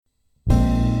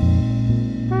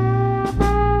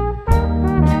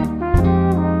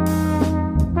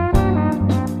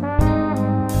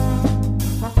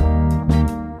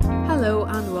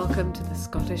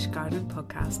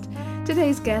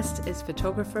Today's guest is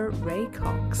photographer Ray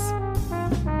Cox.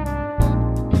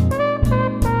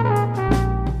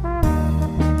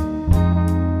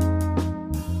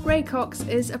 Ray Cox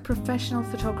is a professional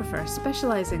photographer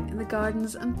specialising in the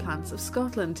gardens and plants of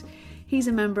Scotland. He's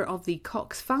a member of the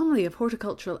Cox family of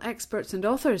horticultural experts and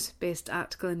authors based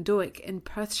at Glendoick in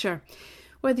Perthshire.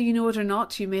 Whether you know it or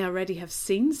not, you may already have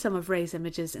seen some of Ray's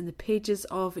images in the pages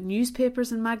of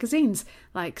newspapers and magazines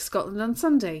like Scotland on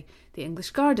Sunday, The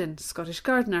English Garden, Scottish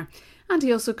Gardener, and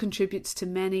he also contributes to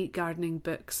many gardening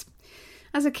books.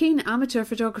 As a keen amateur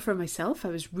photographer myself, I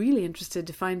was really interested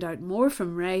to find out more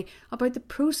from Ray about the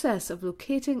process of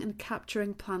locating and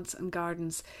capturing plants and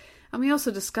gardens. And we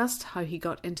also discussed how he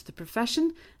got into the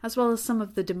profession, as well as some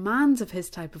of the demands of his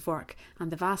type of work and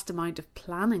the vast amount of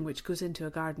planning which goes into a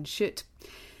garden shoot.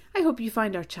 I hope you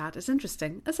find our chat as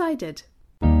interesting as I did.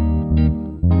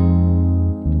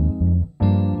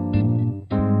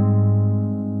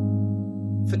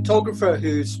 Photographer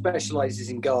who specialises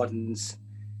in gardens,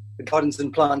 the gardens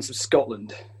and plants of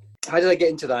Scotland. How did I get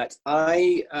into that?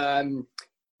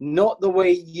 Not the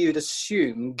way you'd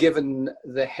assume, given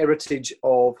the heritage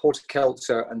of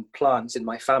horticulture and plants in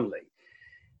my family.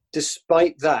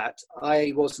 Despite that,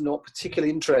 I was not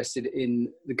particularly interested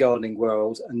in the gardening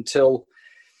world until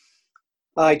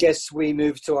I guess we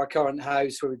moved to our current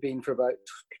house where we've been for about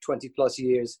 20 plus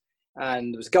years,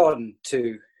 and there was a garden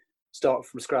to start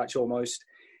from scratch almost.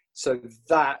 So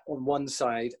that on one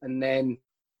side, and then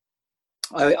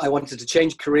I wanted to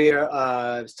change career,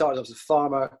 started off as a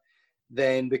farmer,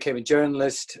 then became a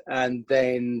journalist, and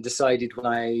then decided when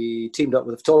I teamed up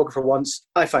with a photographer once,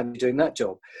 I found doing that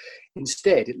job.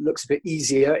 Instead, it looks a bit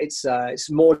easier. It's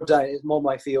more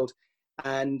my field,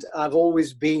 and I've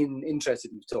always been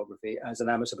interested in photography as an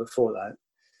amateur before that.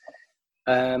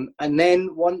 And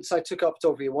then once I took up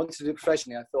photography, I wanted to do it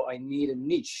professionally. I thought I need a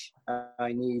niche.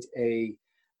 I need an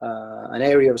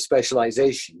area of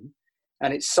specialization.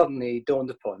 And it suddenly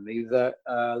dawned upon me that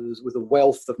with a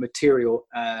wealth of material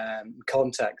and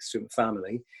contacts from the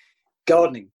family,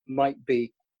 gardening might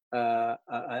be an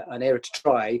area to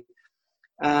try.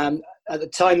 And at the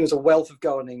time, there was a wealth of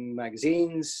gardening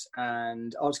magazines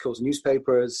and articles in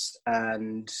newspapers,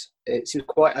 and it seemed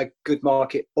quite a good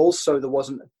market. Also, Scotland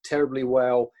wasn't terribly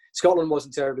well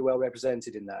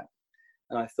represented in that.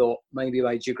 And I thought maybe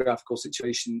my geographical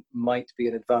situation might be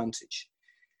an advantage.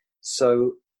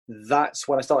 So that's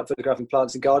when I started photographing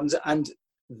plants and gardens, and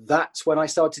that's when I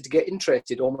started to get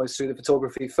interested almost through the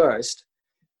photography first,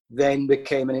 then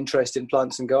became an interest in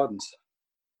plants and gardens.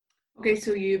 Okay,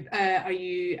 so are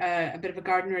you a bit of a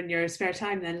gardener in your spare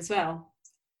time then as well?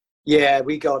 Yeah,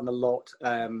 we garden a lot.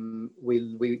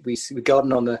 We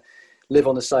garden live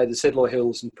on the side of the Sidlaw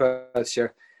Hills in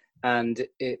Perthshire, and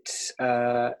it's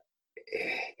a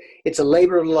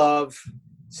labour of love,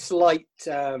 slight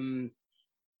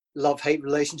love-hate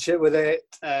relationship with it.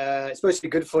 It's supposed to be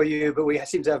good for you, but we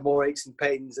seem to have more aches and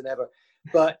pains than ever.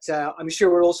 But I'm sure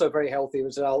we're also very healthy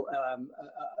as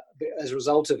a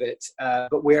result of it.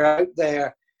 But we're out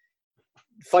there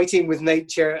fighting with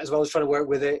nature as well as trying to work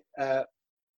with it.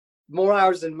 More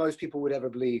hours than most people would ever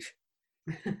believe.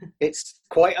 It's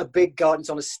quite a big garden. It's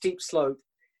on a steep slope,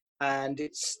 and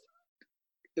it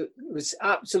was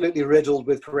absolutely riddled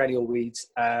with perennial weeds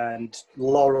and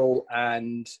laurel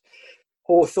and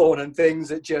hawthorn and things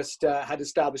that just had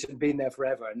established and been there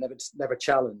forever and never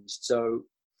challenged. So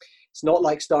it's not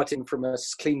like starting from a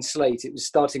clean slate. It was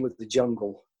starting with the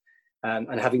jungle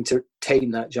and having to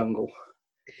tame that jungle.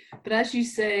 But as you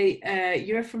say,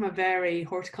 you're from a very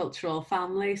horticultural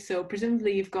family, so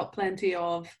presumably you've got plenty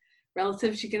of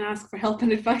relatives you can ask for help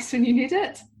and advice when you need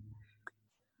it.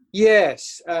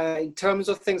 Yes, in terms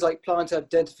of things like plant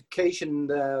identification,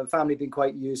 the family have been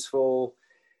quite useful.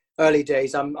 Early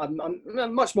days, I'm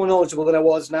much more knowledgeable than I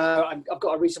was now. I've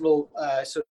got a reasonable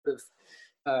sort of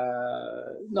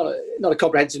not a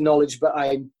comprehensive knowledge, but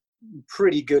I'm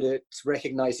pretty good at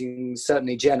recognizing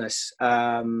certainly genus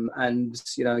and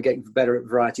getting better at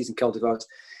varieties and cultivars.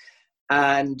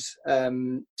 And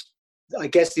I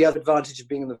guess the other advantage of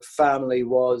being in the family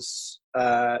was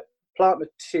plant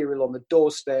material on the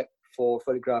doorstep for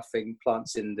photographing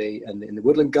plants in the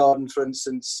woodland garden, for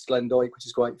instance, Glendoick, which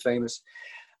is quite famous.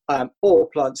 Or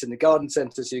plants in the garden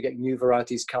centre, so you get new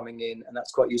varieties coming in, and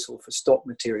that's quite useful for stock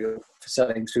material for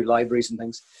selling through libraries and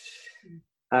things.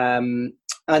 And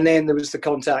then there was the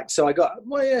contact. So I got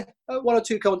one or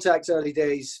two contacts early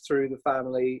days through the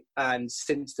family, and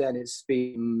since then it's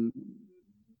been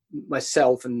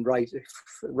myself and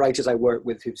writers I work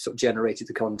with who've sort of generated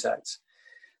the contacts.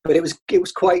 But it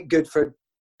was quite good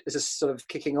as a sort of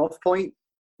kicking off point,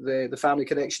 the family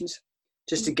connections,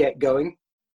 just to get going.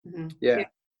 Mm-hmm. Yeah.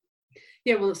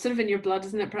 Yeah, well, it's sort of in your blood,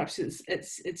 isn't it? Perhaps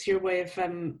it's your way of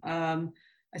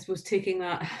I suppose taking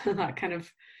that that kind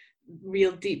of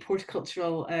real deep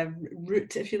horticultural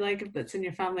root, if you like, that's in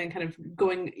your family, and kind of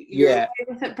going your Yeah, way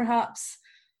with it, perhaps,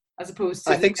 as opposed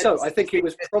to I the think so. I think it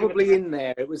was probably in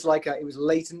there. It was like it was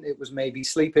latent. It was maybe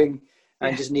sleeping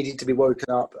and yeah. just needed to be woken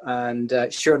up. And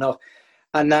sure enough,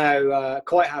 and now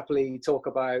quite happily talk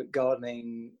about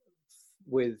gardening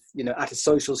with, at a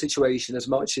social situation as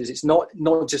much as it's not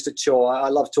just a chore. I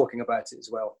love talking about it as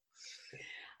well.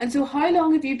 And so, how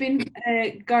long have you been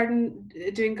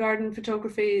doing garden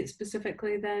photography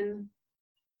specifically then?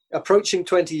 Approaching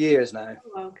 20 years now.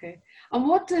 Oh, okay. And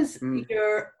what does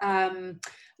your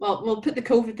well, we'll put the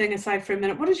COVID thing aside for a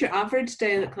minute. What does your average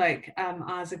day look like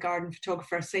as a garden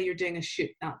photographer? Say you're doing a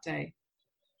shoot that day.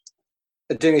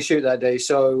 Doing a shoot that day.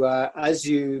 So as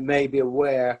you may be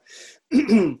aware,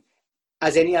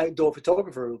 as any outdoor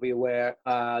photographer will be aware,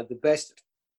 the best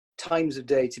times of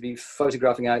day to be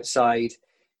photographing outside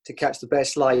to catch the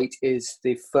best light is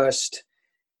the first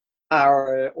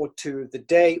hour or two of the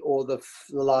day, or the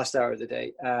last hour of the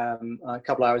day, a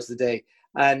couple hours of the day.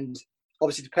 And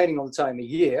obviously, depending on the time of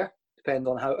year, depends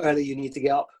on how early you need to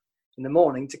get up in the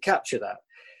morning to capture that.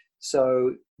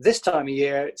 So this time of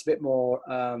year, it's a bit more,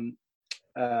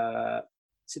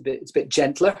 it's a bit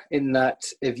gentler in that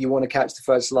if you want to catch the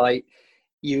first light,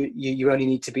 you only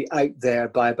need to be out there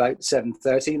by about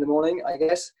 7:30 in the morning, I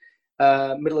guess.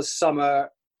 Middle of summer,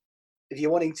 if you're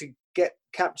wanting to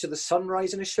capture the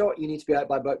sunrise in a shot, you need to be out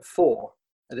by about 4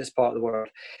 at this part of the world.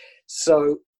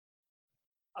 So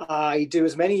I do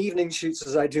as many evening shoots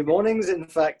as I do mornings. In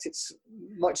fact, it's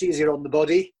much easier on the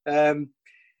body. But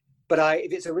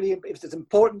if it's an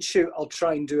important shoot, I'll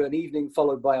try and do an evening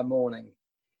followed by a morning.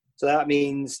 So that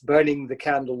means burning the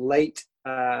candle late.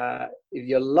 If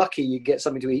you're lucky, you get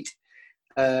something to eat,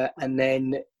 and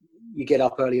then you get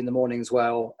up early in the morning as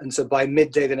well. And so by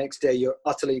midday the next day, you're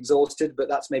utterly exhausted, but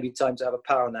that's maybe time to have a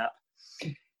power nap.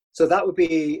 So that would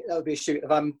be a shoot.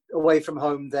 If I'm away from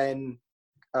home, then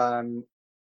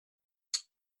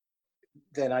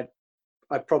I'd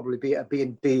probably be at a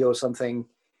B&B or something.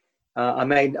 I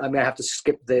may have to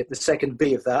skip the second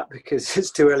B of that because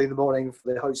it's too early in the morning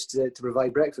for the host to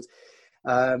provide breakfast.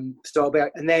 So I'll be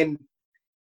out, and then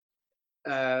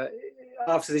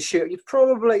after the shoot, you'd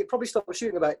probably stop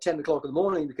shooting about 10 o'clock in the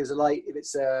morning because the light, if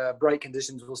it's bright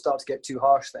conditions, will start to get too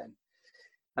harsh then.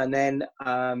 And then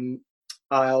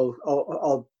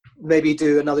I'll maybe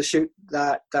do another shoot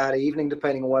that evening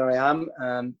depending on where I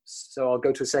am. So I'll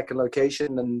go to a second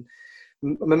location, and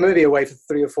I'm maybe away for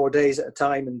 3 or 4 days at a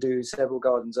time and do several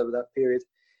gardens over that period.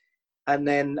 And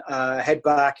then head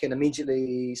back and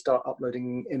immediately start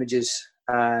uploading images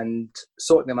and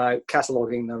sorting them out,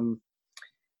 cataloguing them,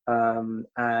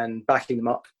 and backing them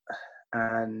up.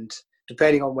 And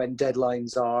depending on when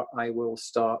deadlines are, I will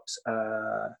start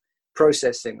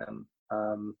processing them.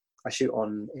 I shoot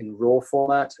in RAW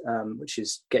format, which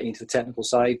is getting into the technical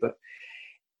side, but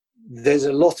there's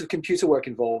a lot of computer work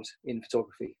involved in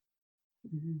photography.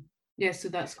 Mm-hmm. Yeah, so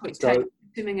that's quite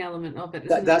time-consuming element of it.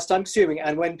 That's time-consuming,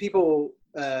 and when people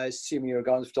assume you're a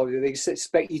garden photographer, they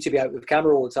expect you to be out with the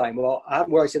camera all the time. Well, I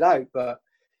haven't worked it out, but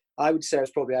I would say I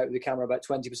was probably out with the camera about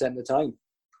 20% of the time.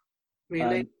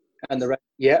 Really? And the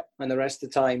rest of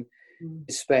the time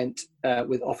is spent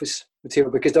with office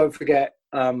material. Because don't forget,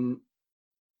 well,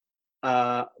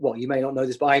 you may not know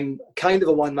this, but I'm kind of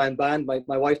a one-man band.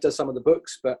 My wife does some of the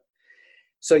books, but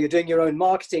so you're doing your own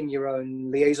marketing, your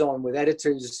own liaison with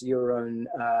editors, your own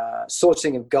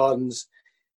sourcing of gardens,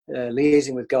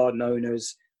 liaising with garden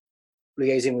owners,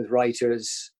 liaising with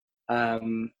writers,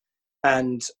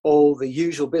 and all the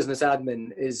usual business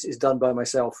admin is done by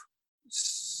myself.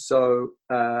 So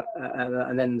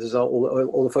and then there's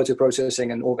all the photo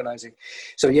processing and organizing.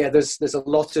 So yeah, there's a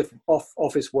lot of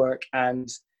office work, and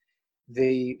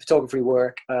the photography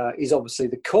work is obviously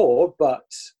the core, but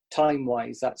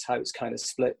time-wise, that's how it's kind of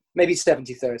split. Maybe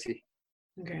 70-30.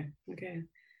 Okay.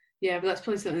 Yeah, but that's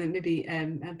probably something that maybe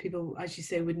people, as you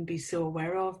say, wouldn't be so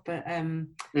aware of. But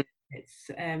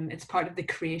it's part of the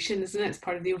creation, isn't it? It's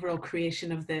part of the overall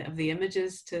creation of the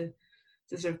images to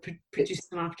sort of produce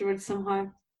them afterwards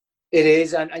somehow. It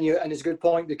is, and it's a good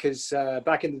point, because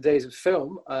back in the days of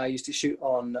film, I used to shoot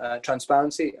on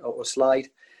transparency or slide,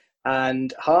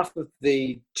 and half of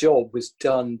the job was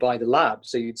done by the lab.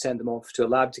 So you'd send them off to a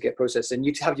lab to get processed, and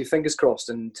you'd have your fingers crossed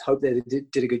and hope they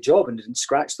did a good job and didn't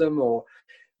scratch them or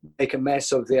make a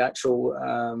mess of the actual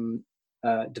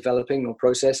developing or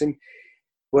processing.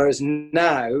 Whereas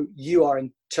now you are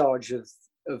in charge of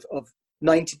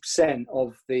 90%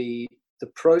 of the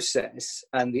process,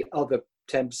 and the other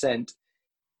 10%,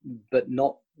 but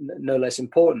not no less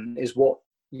important is what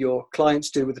your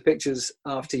clients do with the pictures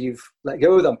after you've let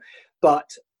go of them. But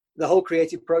the whole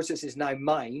creative process is now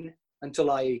mine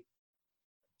until I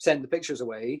send the pictures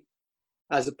away,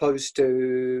 as opposed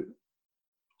to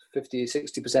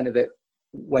 50-60% of it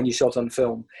when you shot on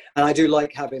film. And I do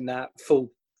like having that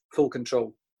full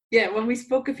control. Yeah, when we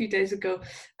spoke a few days ago,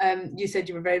 you said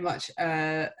you were very much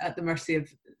at the mercy of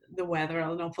the weather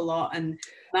an awful lot, and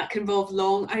that can involve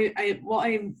what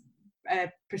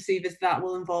I perceive is that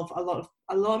will involve a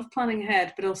lot of planning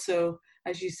ahead, but also,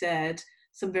 as you said,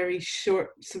 some very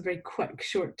quick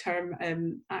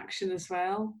short-term action as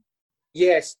well.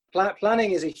 Yes,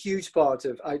 planning is a huge part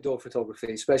of outdoor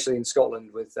photography, especially in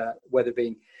Scotland, with weather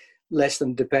being less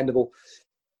than dependable.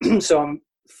 So I'm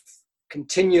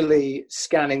continually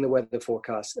scanning the weather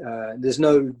forecast. There's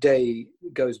no day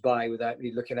goes by without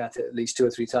me looking at it at least 2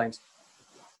 or 3 times.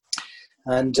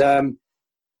 And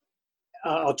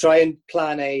I'll try and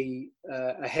plan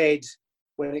ahead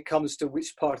when it comes to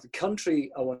which part of the country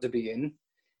I want to be in.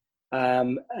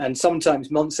 And sometimes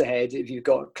months ahead, if you've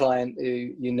got a client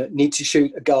who need to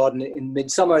shoot a garden in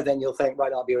midsummer, then you'll think,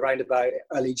 right, I'll be around about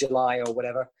early July or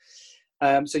whatever.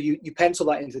 So you pencil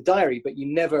that into the diary, but you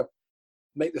never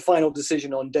make the final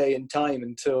decision on day and time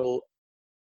until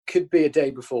could be a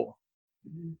day before.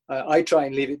 I try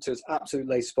and leave it to as absolute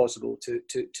late as possible to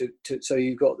so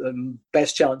you've got the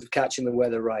best chance of catching the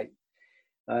weather right.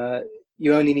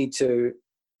 You only need to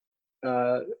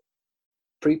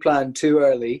pre-plan too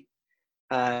early,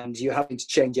 and you're having to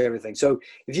change everything. So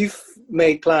if you've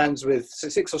made plans with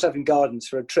 6 or 7 gardens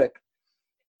for a trip,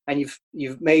 and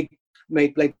you've made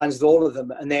plans with all of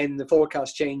them, and then the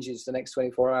forecast changes the next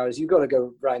 24 hours, you've got to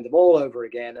go round them all over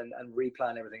again and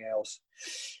replan everything else.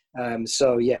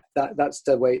 So yeah, that's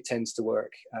the way it tends to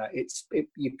work.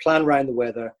 You plan around the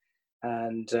weather,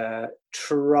 and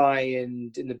try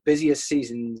and, in the busiest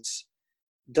seasons,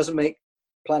 doesn't make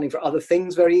planning for other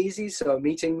things very easy. So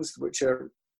meetings which are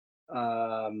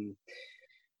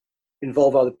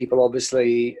involve other people,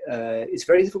 obviously, it's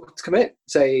very difficult to commit.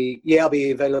 Say, yeah, I'll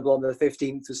be available on the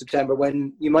 15th of September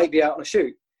when you might be out on a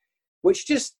shoot, which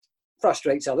just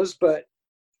frustrates others, but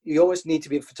you always need to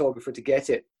be a photographer to get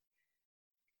it.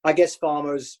 I guess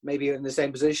farmers maybe are in the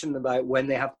same position about when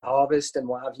they have to harvest and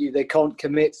what have you. They can't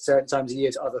commit certain times of year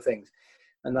to other things,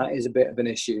 and that is a bit of an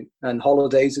issue. And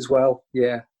holidays as well,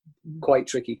 yeah, quite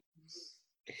tricky.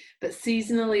 But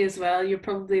seasonally as well, you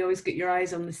probably always get your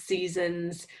eyes on the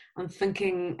seasons and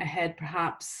thinking ahead,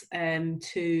 perhaps.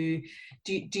 Do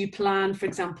you plan, for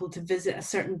example, to visit a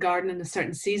certain garden in a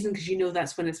certain season because you know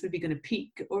that's when it's maybe going to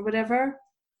peak or whatever?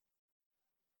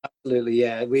 Absolutely,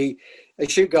 yeah. I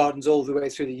shoot gardens all the way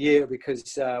through the year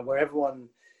because where everyone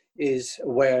is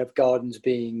aware of gardens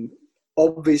being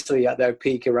obviously at their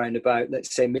peak around about,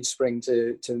 let's say, mid-spring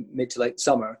to mid to late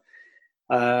summer,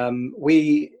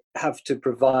 we have to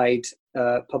provide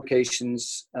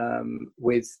publications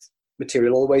with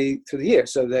material all the way through the year.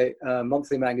 So the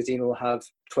monthly magazine will have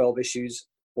 12 issues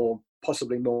or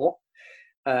possibly more.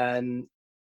 And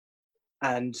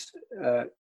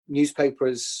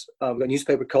newspapers, we've got a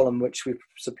newspaper column which we've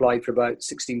supplied for about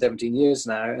 16, 17 years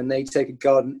now, and they take a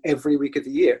garden every week of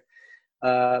the year,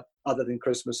 other than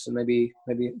Christmas and maybe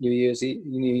New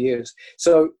Year's.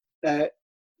 So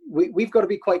we've got to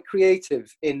be quite creative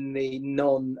in the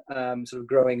sort of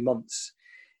growing months.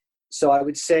 So I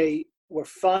would say we're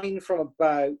fine from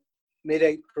about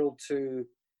mid-April to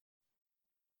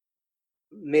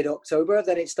mid-October.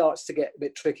 Then it starts to get a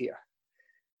bit trickier.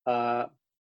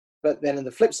 But then on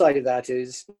the flip side of that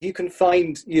is you can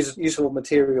find useful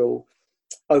material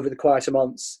over the quieter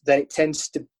months. Then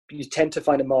you tend to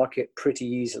find a market pretty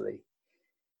easily,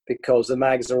 because the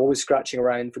mags are always scratching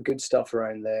around for good stuff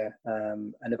around there.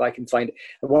 And if I can find it,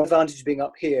 and one advantage of being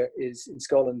up here is in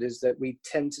Scotland is that we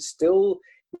tend to still,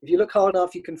 if you look hard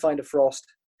enough, you can find a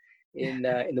frost in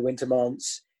the winter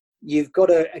months. You've got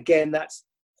to, again, that's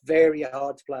very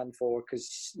hard to plan for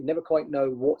because you never quite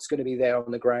know what's going to be there on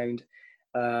the ground.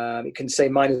 It can say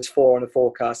 -4 on the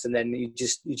forecast, and then you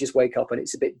just wake up and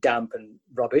it's a bit damp and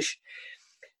rubbish.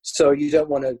 So you don't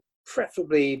want to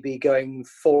preferably be going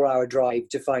 4-hour drive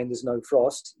to find there's no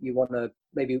frost. You want to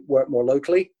maybe work more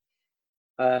locally.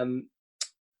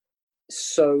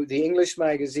 So the English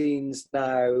magazines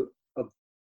now are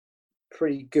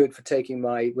pretty good for taking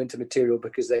my winter material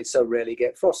because they so rarely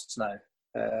get frosts now.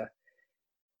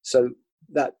 So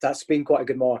that's been quite a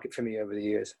good market for me over the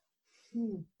years.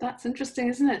 That's interesting,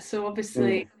 isn't it? So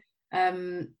obviously,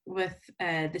 with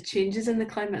the changes in the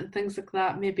climate and things like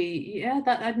that, maybe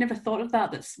that I'd never thought of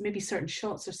that. That's maybe certain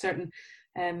shots or certain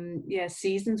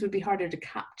seasons would be harder to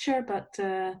capture. But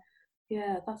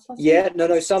That's Yeah,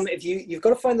 no. Some if you've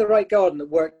got to find the right garden that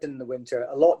works in the winter.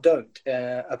 A lot don't.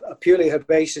 A purely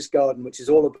herbaceous garden, which is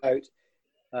all about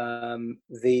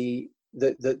the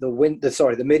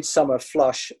midsummer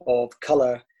flush of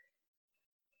colour.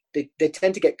 They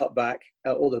tend to get cut back.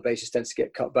 All the herbaceous tends to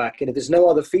get cut back, and if there's no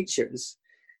other features,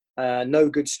 no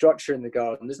good structure in the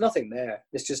garden, there's nothing there.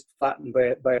 It's just flat and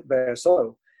bare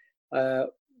soil.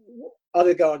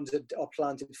 Other gardens that are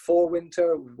planted for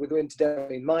winter, with winter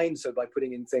definitely in mind, so by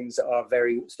putting in things that are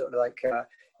very sort of like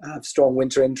have strong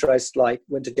winter interest, like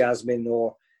winter jasmine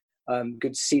or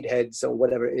good seed heads or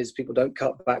whatever it is. People don't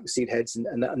cut back the seed heads,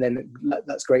 and then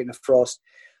that's great in a frost.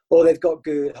 Or they've got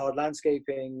good hard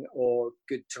landscaping or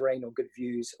good terrain or good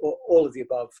views, or all of the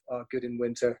above are good in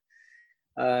winter.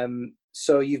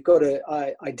 So you've got to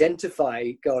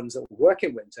identify gardens that will work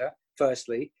in winter,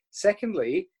 firstly.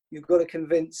 Secondly, you've got to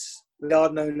convince the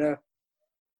garden owner,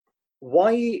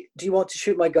 why do you want to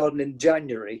shoot my garden in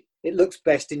January? It looks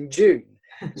best in June.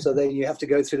 So then you have to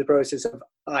go through the process of,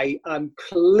 I'm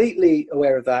completely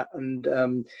aware of that.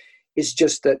 And it's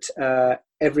just that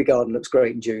every garden looks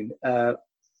great in June.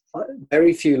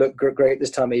 Very few look great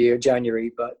this time of year, January,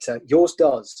 but yours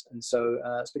does. And so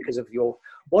it's because of your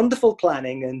wonderful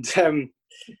planning and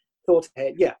thought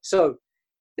ahead. Yeah, so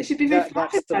they should be very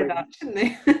flattered by that, shouldn't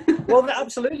they? Well,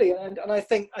 absolutely, and I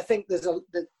think there's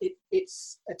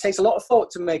it takes a lot of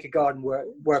thought to make a garden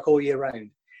work all year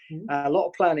round. Mm-hmm. A lot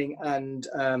of planning and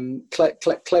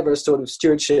clever sort of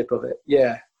stewardship of it.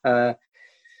 Yeah, and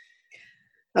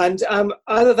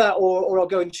either that or I'll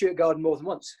go and shoot a garden more than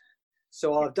once.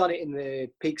 So I've done it in the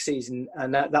peak season,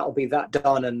 and that'll be that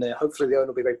done, and hopefully the owner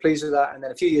will be very pleased with that. And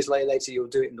then a few years later, you'll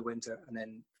do it in the winter, and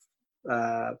then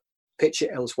pitch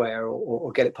it elsewhere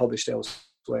or get it published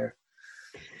elsewhere.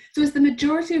 So is the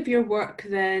majority of your work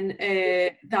then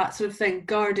that sort of thing,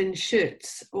 garden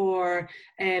shoots, or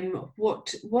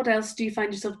what else do you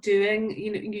find yourself doing?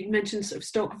 You know, you mentioned sort of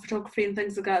stock photography and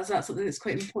things like that. Is that something that's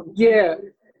quite important? Yeah.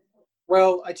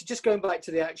 Well, just going back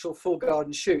to the actual full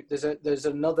garden shoot, there's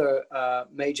another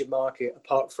major market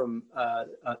apart from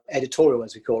editorial,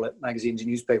 as we call it, magazines and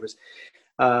newspapers,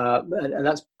 and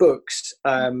that's books.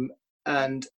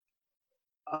 And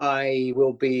I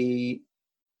will be,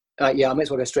 I may as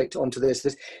well go straight onto this.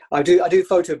 I do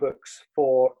photo books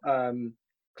for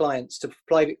clients. To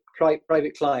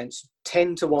private clients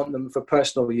tend to want them for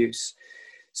personal use.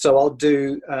 So I'll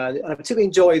do, and I particularly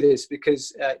enjoy this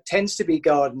because it tends to be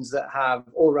gardens that have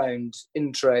all-round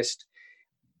interest,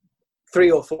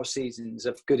 3 or 4 seasons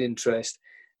of good interest,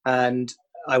 and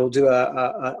I will do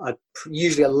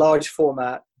usually a large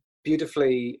format,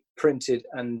 beautifully printed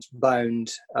and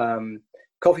bound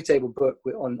coffee table book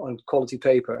on quality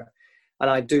paper, and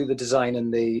I do the design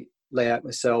and the layout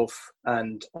myself,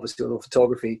 and obviously a little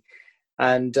photography,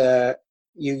 and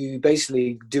you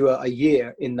basically do a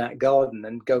year in that garden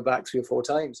and go back 3 or 4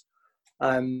 times.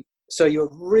 So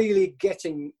you're really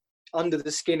getting under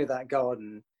the skin of that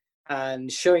garden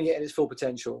and showing it at its full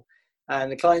potential.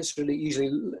 And the clients really usually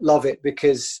love it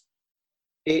because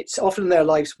it's often their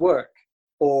life's work,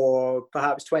 or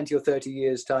perhaps 20 or 30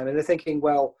 years time. And they're thinking,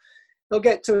 well, they'll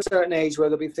get to a certain age where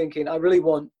they'll be thinking, I really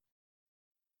want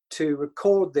to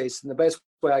record this in the best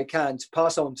way I can to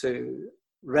pass on to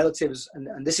relatives.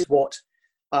 And this is what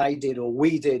I did or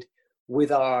we did with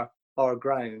our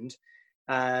ground,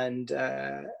 and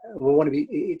we want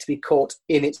it to be caught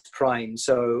in its prime.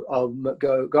 So I'll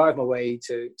go out of my way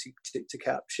to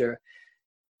capture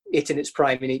it in its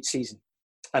prime in each season,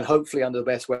 and hopefully under the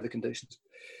best weather conditions.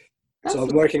 So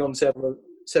I'm working on several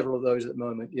of those at the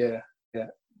moment. Yeah.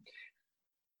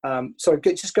 So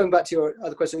just going back to your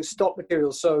other question, stock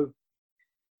materials. So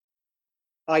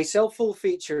I sell full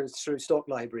features through Stock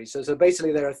Library. So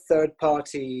basically they're a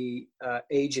third-party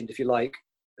agent, if you like,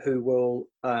 who will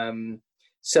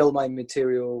sell my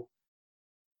material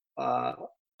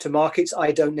to markets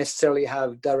I don't necessarily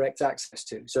have direct access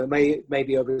to. So it may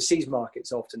be overseas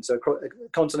markets often. So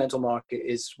continental market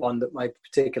is one that my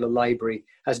particular library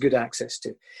has good access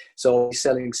to. So I'll be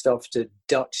selling stuff to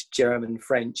Dutch, German,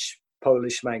 French,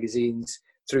 Polish magazines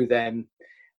through them.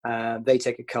 They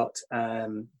take a cut,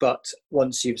 but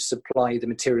once you've supplied the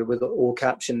material with all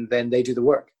caption, then they do the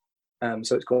work.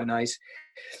 So it's quite nice.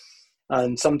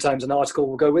 And sometimes an article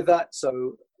will go with that.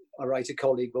 So a writer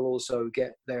colleague will also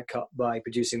get their cut by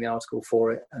producing the article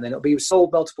for it. And then it'll be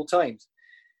sold multiple times.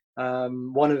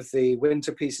 One of the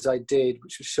winter pieces I did,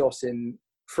 which was shot in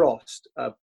frost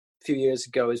a few years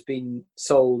ago, has been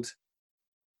sold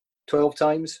 12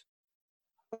 times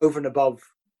over and above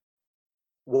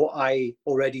what I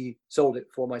already sold it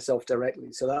for myself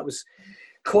directly. So that was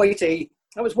quite a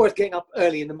that was worth getting up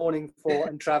early in the morning for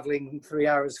and traveling 3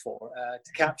 hours for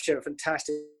to capture a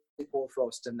fantastic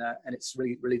hoarfrost, and it's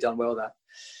really done well.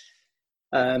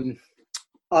 That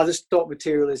other stock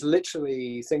material is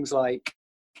literally things like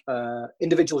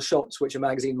individual shots which a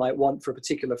magazine might want for a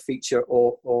particular feature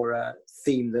or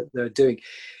theme that they're doing.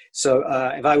 So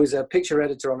if I was a picture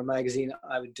editor on a magazine,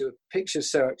 I would do a picture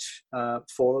search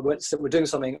for, we're doing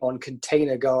something on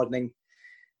container gardening,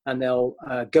 and they'll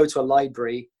go to a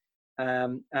library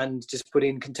and just put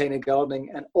in container gardening,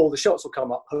 and all the shots will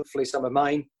come up. Hopefully some of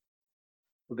mine,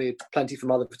 will be plenty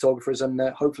from other photographers, and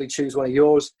hopefully choose one of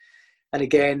yours. And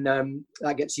again,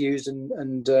 that gets used,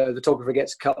 and the photographer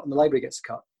gets a cut and the library gets a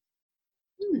cut.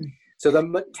 So there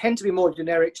tend to be more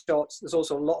generic shots. There's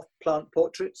also a lot of plant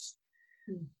portraits.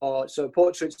 So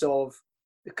portraits of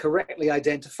correctly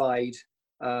identified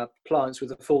plants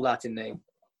with a full Latin name.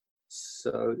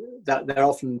 So that they're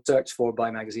often searched for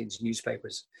by magazines and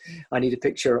newspapers. I need a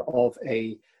picture of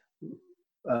a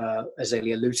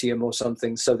Azalea luteum or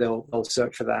something, so they'll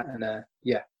search for that, and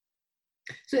yeah.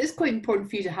 So it's quite important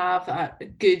for you to have a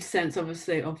good sense,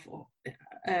 obviously, of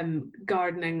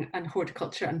gardening and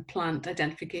horticulture and plant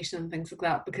identification and things like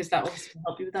that, because that obviously can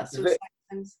help you with that sort of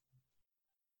things.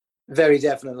 Very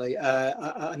definitely.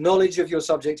 A knowledge of your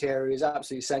subject area is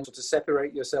absolutely essential to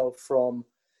separate yourself from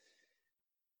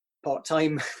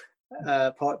part-time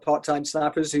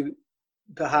snappers who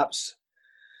perhaps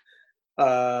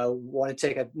want to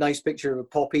take a nice picture of a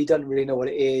poppy, doesn't really know what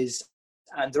it is.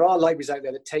 And there are libraries out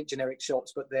there that take generic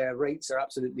shots, but their rates are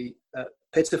absolutely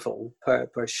pitiful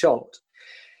per shot.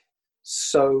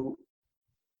 So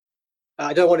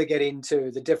I don't want to get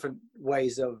into the different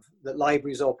ways that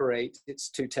libraries operate. It's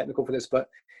too technical for this, but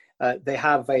they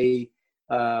have the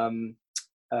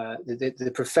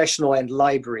professional end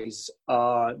libraries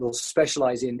will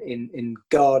specialize in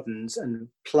gardens and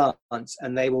plants,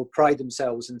 and they will pride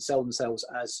themselves and sell themselves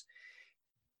as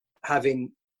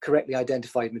having correctly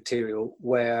identified material,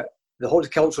 where the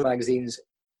horticultural magazines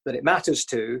that it matters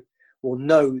to will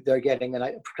know they're getting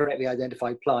a correctly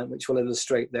identified plant which will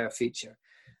illustrate their feature.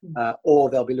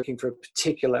 Or they'll be looking for a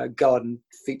particular garden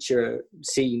feature,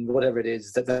 scene, whatever it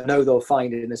is, that they know they'll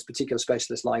find in this particular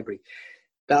specialist library.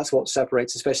 That's what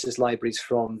separates the specialist libraries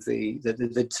from the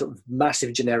sort of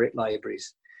massive generic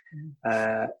libraries.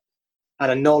 And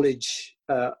a knowledge,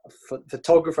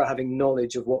 photographer having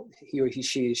knowledge of what he or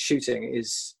she is shooting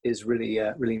is really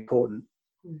really important.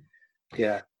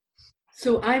 Yeah.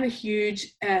 So I'm a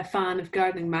huge fan of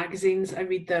gardening magazines. I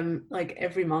read them like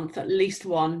every month, at least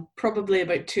one, probably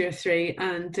about 2 or 3,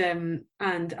 and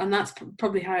that's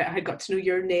probably how I got to know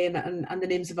your name and the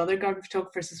names of other garden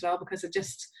photographers as well, because I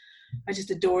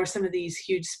just adore some of these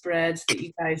huge spreads that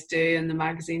you guys do in the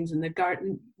magazines, and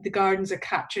the gardens are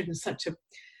captured in such an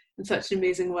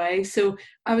amazing way. So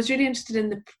I was really interested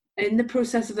in the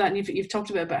process of that, and you've talked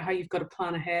about how you've got to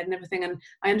plan ahead and everything, and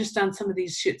I understand some of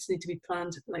these shoots need to be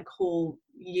planned like whole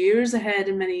years ahead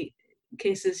in many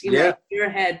cases, a year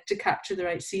ahead to capture the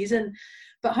right season.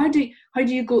 But how do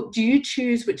you go? Do you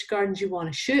choose which gardens you want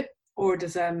to shoot, or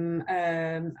does an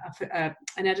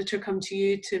editor come to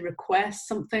you to request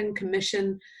something,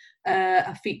 commission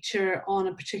a feature on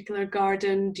a particular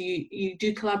garden? Do you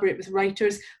do collaborate with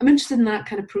writers? I'm interested in that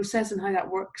kind of process and how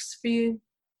that works for you.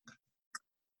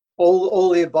 All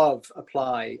the above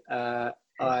apply.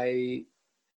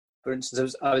 For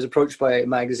instance, I was approached by a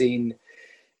magazine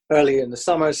earlier in the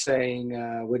summer saying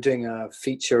we're doing a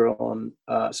feature on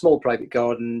small private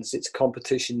gardens. It's a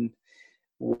competition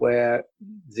where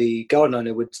the garden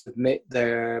owner would submit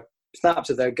their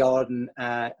snaps of their garden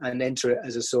and enter it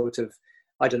as a sort of,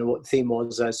 I don't know what the theme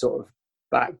was, a sort of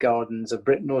back gardens of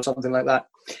Britain or something like that.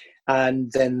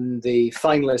 And then the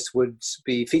finalists would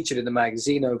be featured in the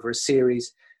magazine over a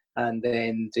series, and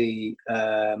then the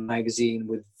magazine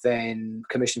would then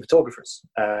commission photographers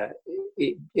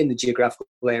in the geographical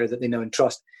area that they know and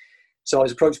trust. So I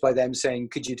was approached by them saying,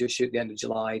 could you do a shoot at the end of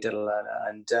July?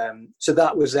 And so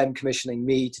that was them commissioning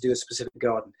me to do a specific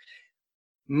garden.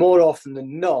 More often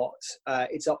than not,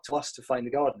 it's up to us to find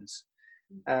the gardens.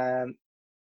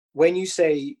 When you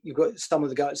say you've got some of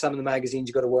the magazines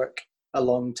you've got to work a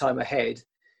long time ahead,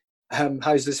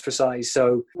 how's this precise?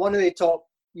 So one of the top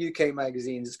UK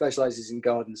magazines that specialises in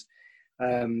gardens,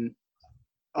 I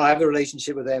have a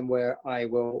relationship with them where I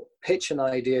will pitch an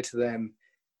idea to them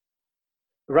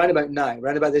around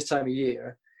about this time of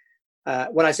year.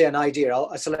 When I say an idea,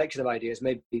 a selection of ideas,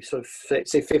 maybe sort of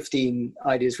say 15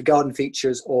 ideas for garden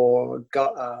features or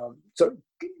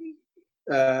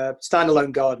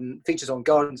standalone garden features on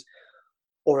gardens,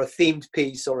 or a themed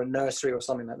piece or a nursery or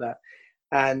something like that.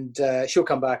 and she'll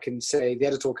come back and say, the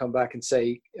editor will come back and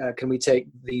say, can we take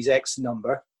these X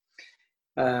number?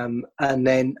 And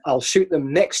then I'll shoot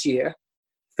them next year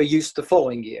for use the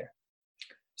following year.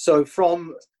 So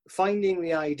from finding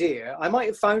the idea, I might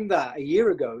have found that a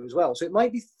year ago as well. So it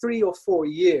might be 3 or 4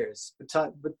 years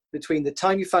between the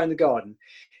time you found the garden,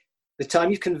 the time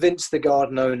you've convinced the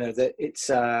garden owner that it's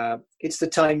the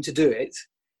time to do it.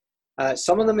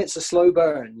 Some of them, it's a slow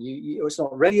burn. It's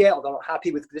not ready yet, or they're not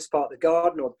happy with this part of the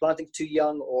garden, or the planting's too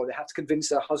young, or they have to convince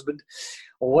their husband,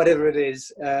 or whatever it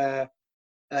is.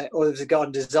 Or there's a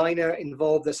garden designer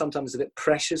involved. They're sometimes a bit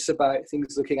precious about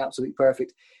things looking absolutely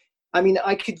perfect. I mean,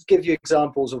 I could give you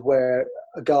examples of where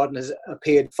a garden has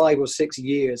appeared 5 or 6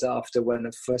 years after when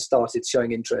I first started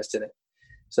showing interest in it.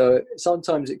 So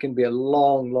sometimes it can be a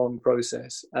long, long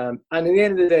process. And at the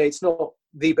end of the day, it's not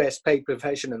the best paid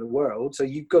profession in the world. So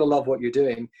you've got to love what you're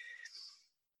doing.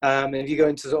 And if you go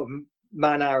into sort of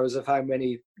man hours of how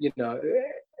many,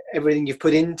 everything you've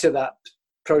put into that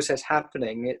process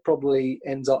happening, it probably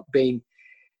ends up being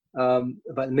about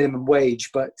the minimum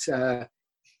wage. But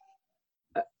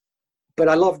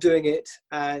I love doing it.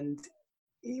 And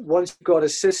once you've got a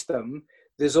system,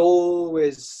 there's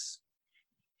always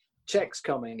checks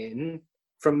coming in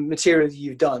from material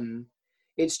you've done.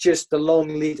 It's just the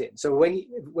long lead in. So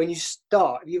when you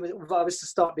start, if I was to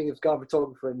start being a garden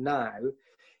photographer now,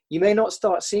 you may not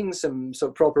start seeing some sort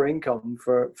of proper income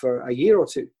for a year or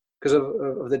two because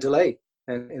of the delay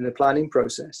in the planning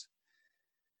process.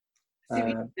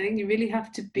 You really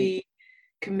have to be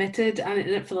committed and in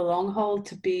it for the long haul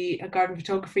to be a garden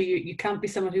photographer. You can't be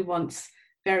someone who wants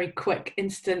very quick,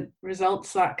 instant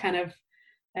results. That kind of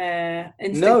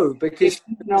no, because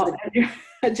not on your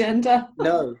agenda.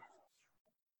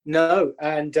 No,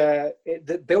 and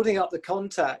building up the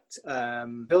contact,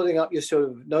 building up your sort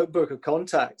of notebook of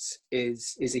contacts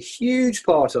is a huge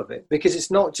part of it, because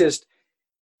it's not just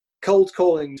cold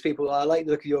calling people. I like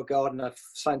the look of your garden. I've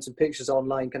found some pictures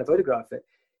online. Can I photograph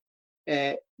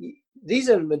it? These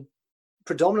are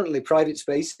predominantly private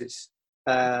spaces,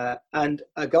 and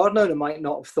a garden owner might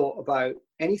not have thought about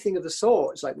anything of the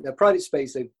sort. It's like they're private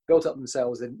space. They've built up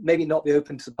themselves. They maybe not be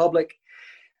open to the public,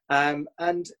 and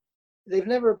they've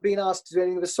never been asked to do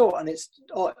anything of the sort, and it's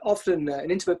often an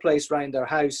intimate place around their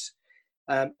house.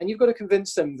 And you've got to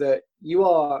convince them that you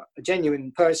are a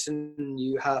genuine person,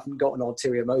 you haven't got an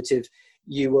ulterior motive,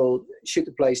 you will shoot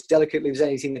the place delicately. If there's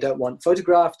anything they don't want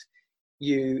photographed,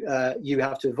 you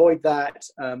have to avoid that.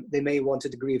 They may want a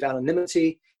degree of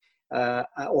anonymity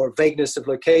or vagueness of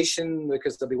location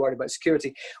because they'll be worried about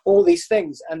security, all these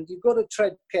things. And you've got to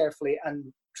tread carefully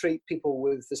and treat people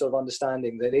with the sort of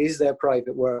understanding that it is their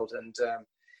private world. And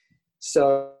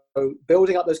so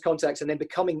building up those contacts and then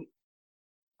becoming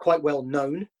quite well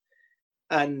known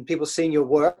and people seeing your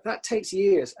work, that takes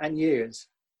years and years.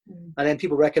 And then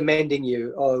people recommending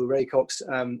you, oh, Ray Cox,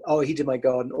 he did my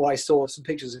garden, or I saw some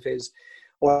pictures of his,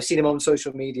 or I've seen him on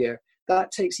social media.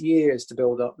 That takes years to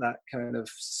build up that kind of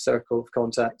circle of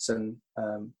contacts and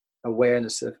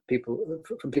awareness of people,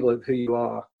 from people of who you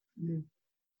are.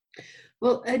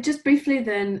 Well, just briefly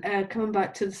then, coming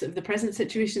back to the present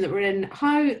situation that we're in,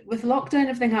 how, with lockdown,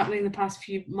 everything happening in the past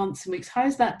few months and weeks, how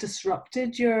has that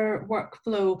disrupted your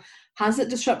workflow? Has it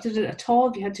disrupted it at all?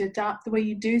 Have you had to adapt the way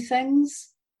you do things?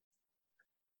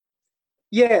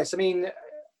 Yes, I mean,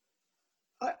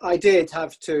 I did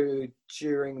have to,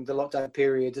 during the lockdown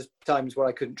period, there's times where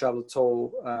I couldn't travel at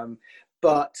all,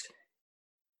 but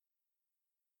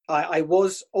I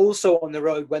was also on the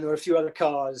road when there were a few other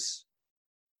cars,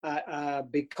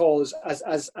 because as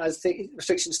the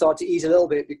restrictions start to ease a little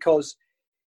bit, because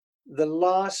the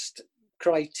last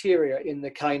criteria in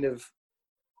the kind of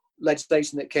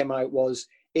legislation that came out was,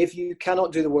 if you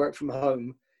cannot do the work from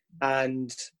home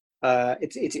and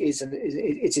it is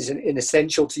an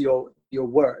essential to your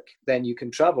work, then you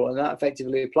can travel. And that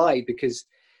effectively applied, because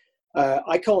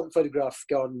I can't photograph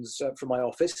gardens from my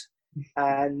office,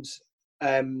 and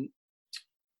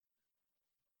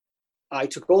I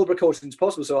took all the precautions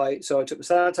possible. So I took the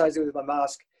sanitizer with my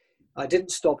mask. I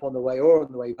didn't stop on the way or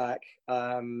on the way back.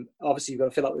 Obviously, you've got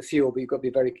to fill up with fuel, but you've got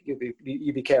to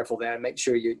you be careful there and make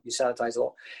sure you sanitize a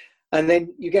lot. And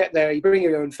then you get there, you bring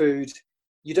your own food.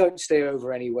 You don't stay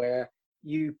over anywhere.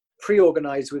 You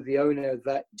pre-organize with the owner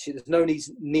that there's no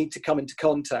need to come into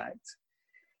contact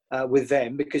with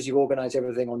them, because you organize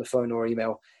everything on the phone or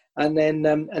email. And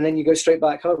then you go straight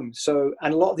back home. So,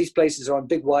 and a lot of these places are on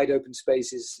big, wide open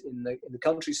spaces in the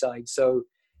countryside. So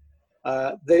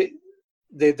the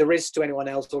risk to anyone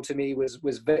else or to me was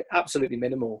absolutely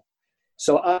minimal.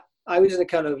 So I was in a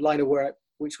kind of line of work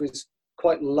which was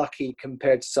quite lucky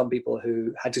compared to some people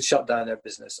who had to shut down their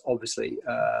business, obviously.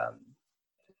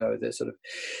 know, the sort of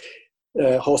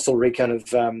hostelry kind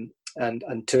of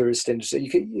and tourist industry.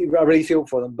 I really feel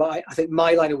for them, but I think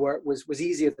my line of work was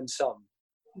easier than some.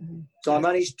 Mm-hmm. So I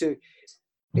managed to.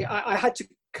 I had to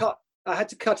cut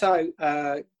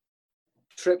out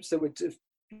trips that would have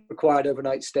required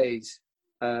overnight stays.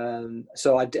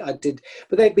 So I did,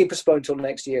 but they've been postponed till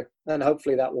next year, and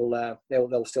hopefully that will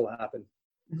they'll still happen.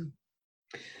 Mm-hmm.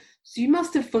 So you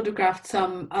must have photographed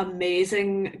some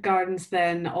amazing gardens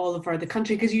then all over the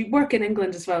country, because you work in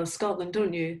England as well as Scotland,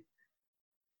 don't you?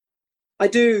 I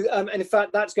do, and in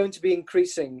fact, that's going to be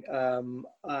increasing.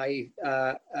 I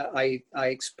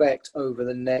expect over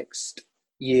the next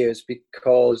years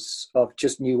because of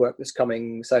just new work that's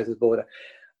coming south of the border.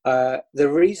 The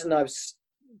reason I've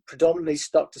predominantly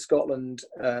stuck to Scotland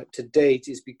to date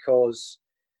is because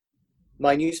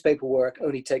my newspaper work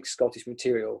only takes Scottish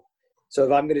material. So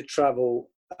if I'm going to travel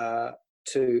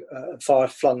to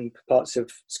far-flung parts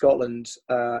of Scotland,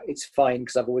 it's fine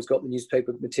because I've always got the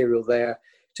newspaper material there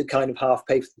to kind of half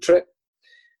pay for the trip.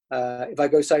 If I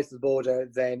go south of the border,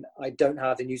 then I don't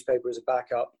have the newspaper as a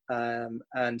backup and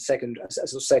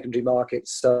as a secondary market.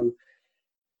 So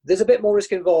there's a bit more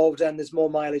risk involved and there's more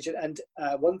mileage. And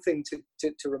one thing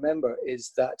to remember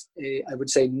is that I would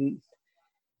say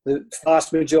the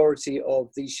vast majority of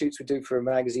these shoots we do for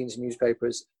magazines and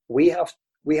newspapers, we have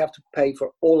to pay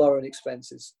for all our own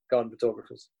expenses, garden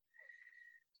photographers.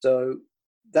 So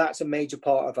that's a major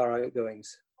part of our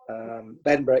outgoings.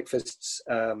 Bed and breakfasts,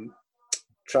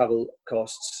 travel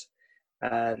costs,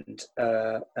 and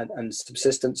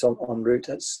subsistence on route.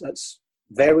 That's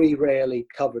very rarely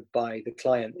covered by the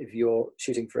client if you're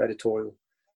shooting for editorial.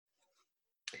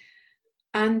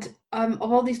 And of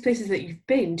all these places that you've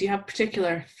been, do you have a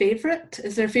particular favourite?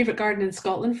 Is there a favourite garden in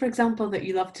Scotland, for example, that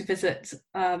you love to visit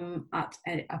at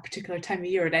a particular time of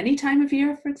year, at any time of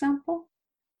year, for example?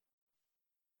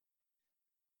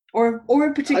 Or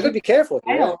a particular I've got to be careful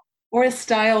style, yeah. Or a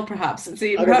style, perhaps.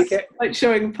 Perhaps like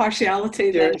showing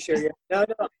partiality. Sure, yeah.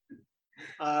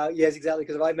 No. Yes, exactly.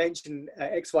 Because if I mention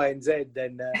X, Y, and Z,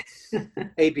 then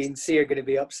A, B, and C are going to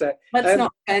be upset. Let's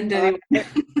not offend anyone.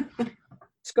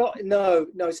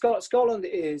 Scotland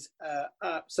is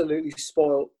absolutely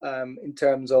spoiled in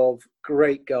terms of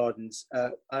great gardens.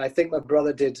 And I think my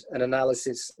brother did an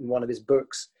analysis in one of his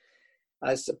books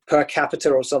as per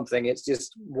capita or something. It's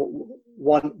just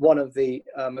one of the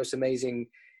most amazing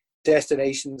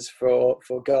destinations for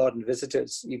garden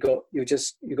visitors. You've got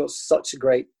such a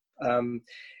great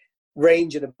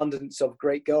range and abundance of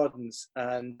great gardens,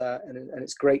 and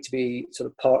it's great to be sort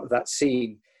of part of that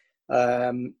scene.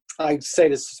 I'd say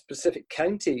there's specific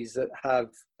counties that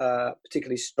have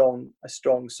particularly a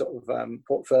strong sort of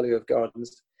portfolio of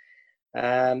gardens.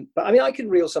 But I mean, I can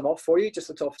reel some off for you just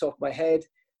off the top of my head.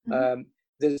 Mm-hmm.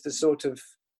 There's the sort of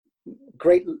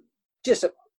great, just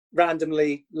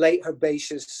randomly late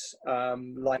herbaceous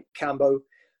like Cambo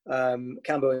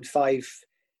in Fife.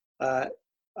 That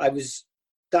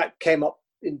came up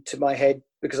into my head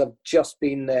because I've just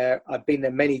been there. I've been there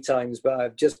many times, but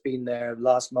I've just been there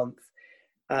last month.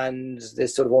 And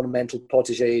there's sort of ornamental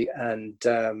potager and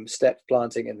steppe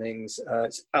planting and things.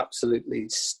 It's absolutely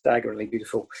staggeringly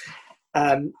beautiful.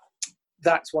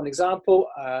 That's one example.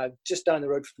 Just down the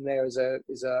road from there is a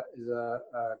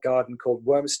garden called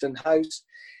Wormston House,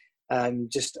 and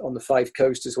just on the Fife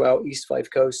Coast as well, East Fife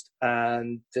Coast.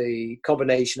 And the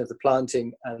combination of the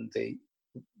planting and the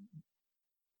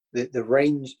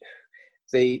range,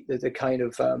 the kind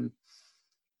of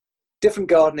different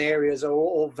garden areas are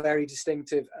all very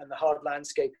distinctive, and the hard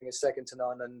landscaping is second to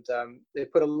none. And they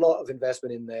put a lot of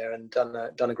investment in there and done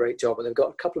a great job. And they've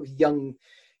got a couple of young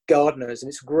gardeners, and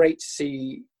it's great to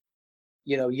see,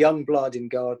 young blood in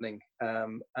gardening.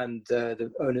 And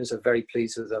the owners are very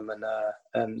pleased with them,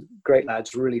 and great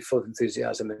lads, really full of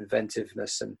enthusiasm and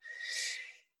inventiveness. And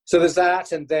so there's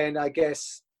that. And then I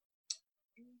guess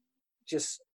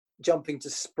just jumping to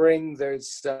spring,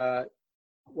 there's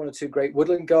one or two great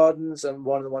woodland gardens, and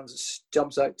one of the ones that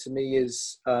sticks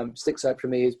out for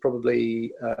me is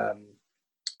probably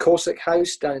Corsic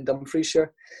House down in Dumfriesshire,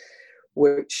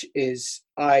 which is,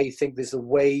 I think there's a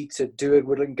way to do a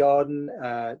woodland garden.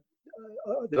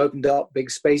 They've opened up big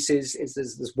spaces.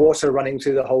 There's water running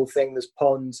through the whole thing. There's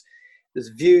ponds,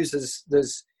 there's views,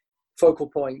 there's focal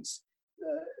points.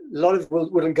 A lot of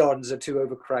woodland gardens are too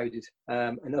overcrowded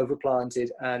and overplanted,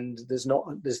 and there's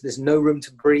no room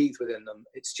to breathe within them.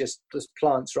 It's just there's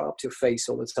plants right up to your face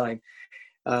all the time.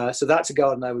 So that's a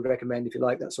garden I would recommend if you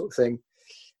like that sort of thing.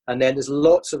 And then there's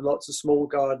lots of small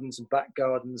gardens and back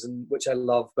gardens, and which I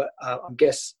love. But I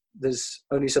guess there's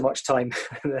only so much time.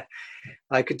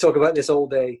 I could talk about this all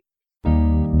day.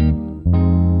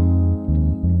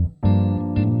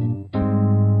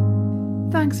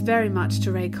 Thanks very much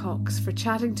to Ray Cox for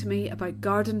chatting to me about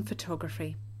garden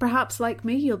photography. Perhaps, like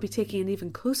me, you'll be taking an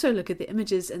even closer look at the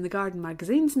images in the garden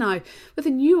magazines now, with a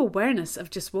new awareness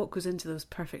of just what goes into those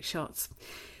perfect shots.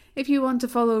 If you want to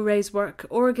follow Ray's work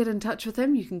or get in touch with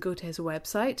him, you can go to his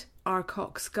website,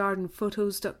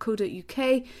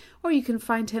 rcoxgardenphotos.co.uk, or you can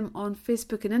find him on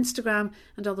Facebook and Instagram,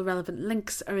 and all the relevant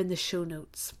links are in the show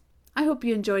notes. I hope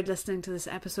you enjoyed listening to this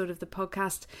episode of the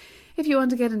podcast. If you want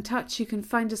to get in touch, you can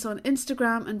find us on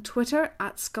Instagram and Twitter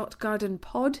at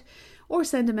ScottGardenPod, or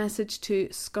send a message to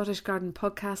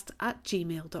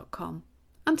scottishgardenpodcast@gmail.com.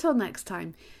 Until next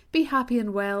time, be happy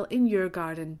and well in your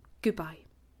garden. Goodbye.